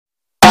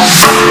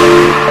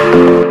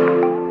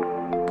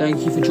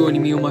Thank you for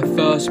joining me on my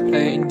first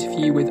player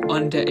interview with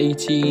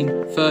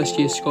under-18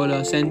 first-year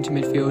scholar centre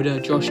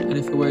midfielder Josh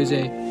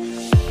Anifawose.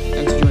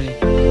 Thanks for joining.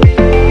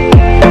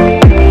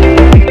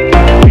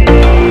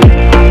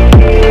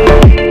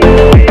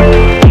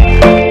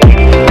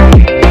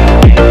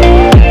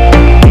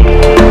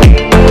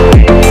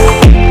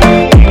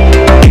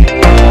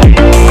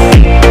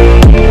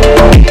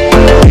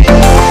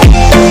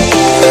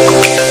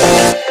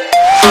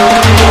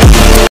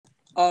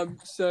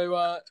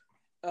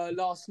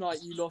 Last night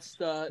you lost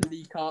the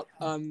League Cup.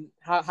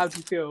 How do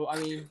you feel? I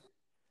mean,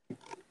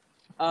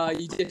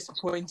 you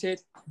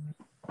disappointed?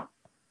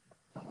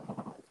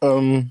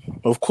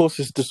 Of course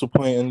it's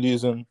disappointing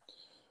losing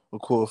a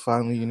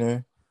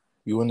quarter-final,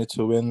 We wanted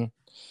to win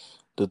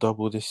the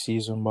double this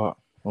season, but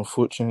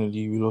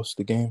unfortunately we lost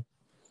the game.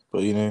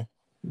 But, we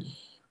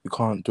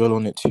can't dwell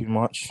on it too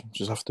much.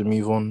 Just have to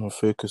move on and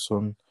focus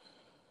on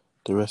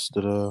the rest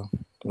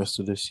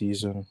of the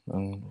season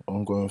and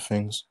ongoing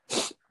things.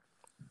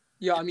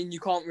 Yeah, I mean, you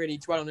can't really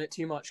dwell on it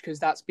too much because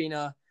that's been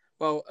a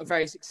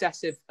very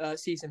successive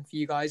season for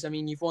you guys. I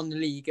mean, you've won the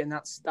league, and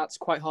that's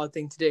quite a hard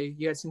thing to do.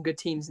 You had some good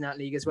teams in that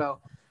league as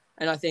well,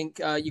 and I think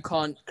you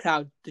can't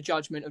cloud the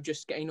judgment of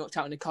just getting knocked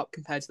out in the cup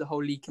compared to the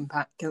whole league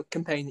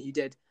campaign that you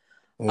did.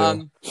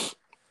 Yeah.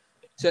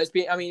 So it's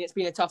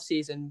been a tough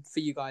season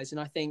for you guys,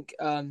 and I think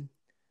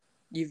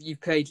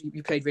you've played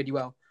really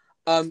well.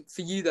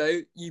 For you though,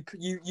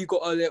 you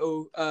got a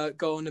little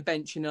goal on the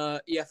bench in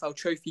a EFL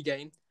Trophy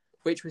game,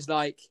 which was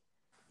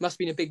must have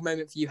been a big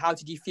moment for you. How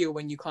did you feel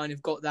when you kind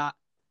of got that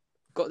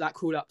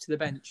call up to the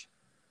bench?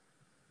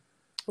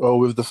 Well,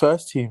 with the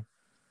first team?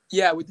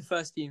 Yeah, with the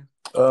first team.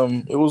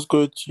 It was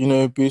good,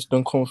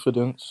 boosting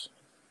confidence.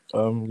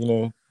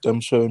 Them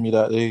showing me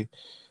that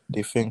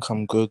they think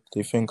I'm good.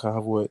 They think I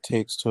have what it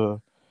takes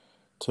to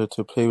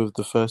play with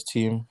the first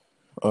team.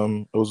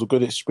 It was a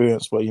good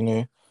experience, but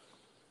you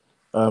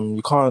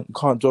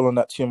can't dwell on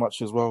that too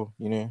much as well,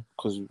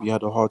 because we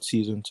had a hard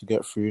season to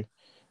get through.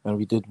 And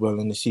we did well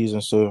in the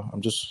season, so I'm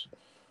just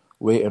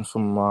waiting for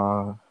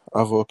my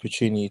other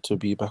opportunity to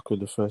be back with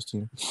the first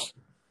team.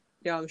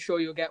 Yeah, I'm sure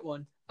you'll get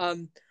one.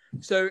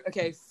 So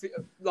okay, for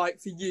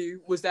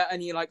you, was there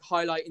any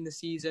highlight in the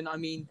season? I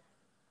mean,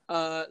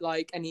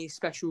 any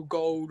special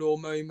goal or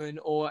moment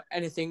or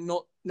anything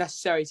not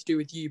necessary to do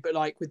with you, but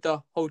with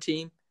the whole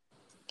team?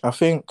 I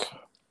think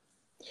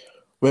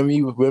when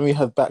we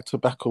had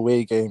back-to-back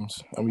away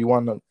games and we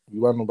won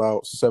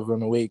about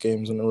 7 away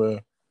games in a row.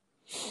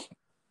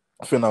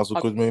 I think that was a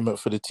good moment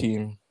for the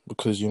team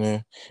because,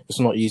 it's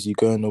not easy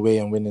going away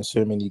and winning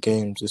so many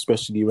games,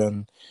 especially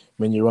when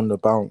you're on the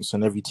bounce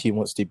and every team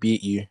wants to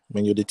beat you,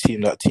 when you're the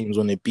team that teams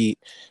want to beat.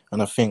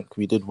 And I think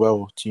we did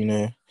well,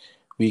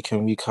 week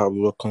in, week out, we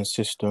were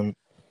consistent,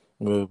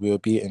 we were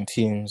beating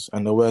teams.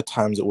 And there were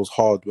times it was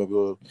hard when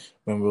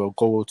we were a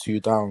goal or two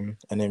down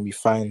and then we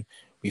find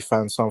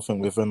something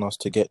within us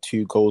to get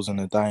 2 goals in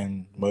the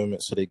dying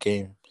moments of the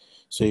game.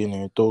 So,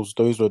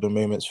 those were the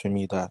moments for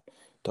me that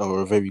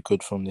were very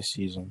good from this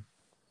season.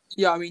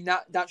 Yeah, I mean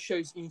that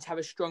shows you need to have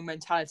a strong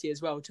mentality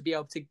as well to be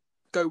able to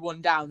go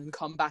one down and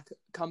come back,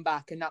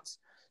 and that's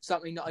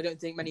something that I don't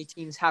think many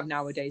teams have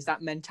nowadays.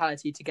 That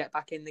mentality to get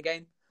back in the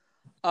game.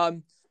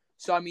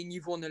 So I mean,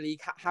 you've won the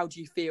league. How do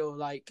you feel?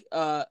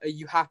 Are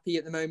you happy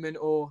at the moment,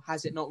 or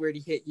has it not really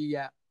hit you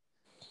yet?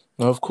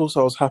 No, of course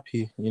I was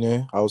happy.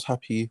 I was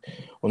happy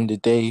on the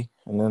day,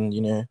 and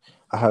then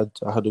I had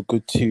a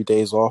good 2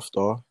 days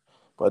after.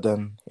 But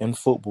then in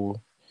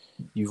football,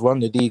 you've won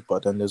the league,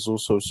 but then there's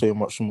also so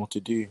much more to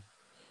do.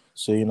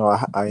 So,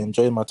 I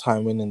enjoyed my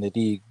time winning the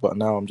league, but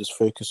now I'm just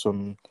focused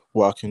on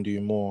what I can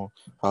do more,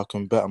 how I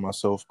can better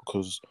myself,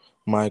 because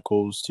my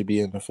goal is to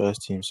be in the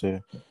first team.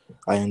 So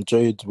I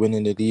enjoyed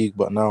winning the league,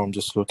 but now I'm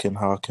just looking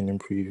how I can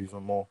improve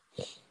even more.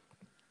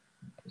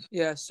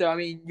 Yeah, so I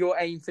mean, your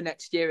aim for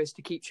next year is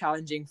to keep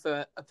challenging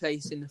for a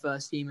place in the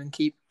first team and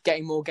keep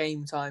getting more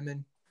game time.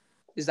 And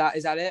is that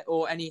it?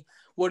 Or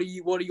what are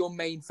your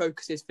main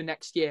focuses for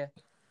next year?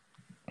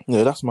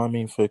 Yeah, that's my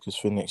main focus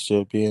for next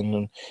year,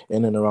 being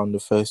in and around the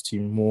first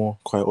team more,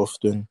 quite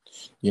often,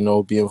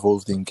 be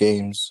involved in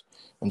games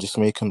and just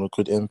making a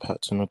good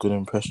impact and a good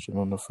impression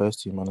on the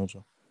first team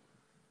manager.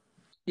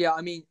 Yeah,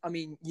 I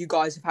mean, you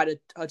guys have had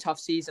a tough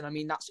season. I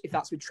mean,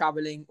 that's with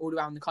travelling all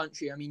around the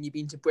country. I mean, you've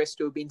been to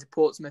Bristol, been to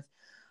Portsmouth,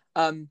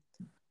 and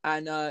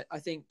I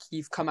think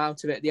you've come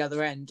out of it the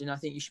other end, and I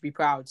think you should be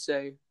proud.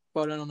 So,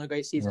 well done on a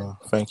great season.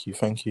 Thank you.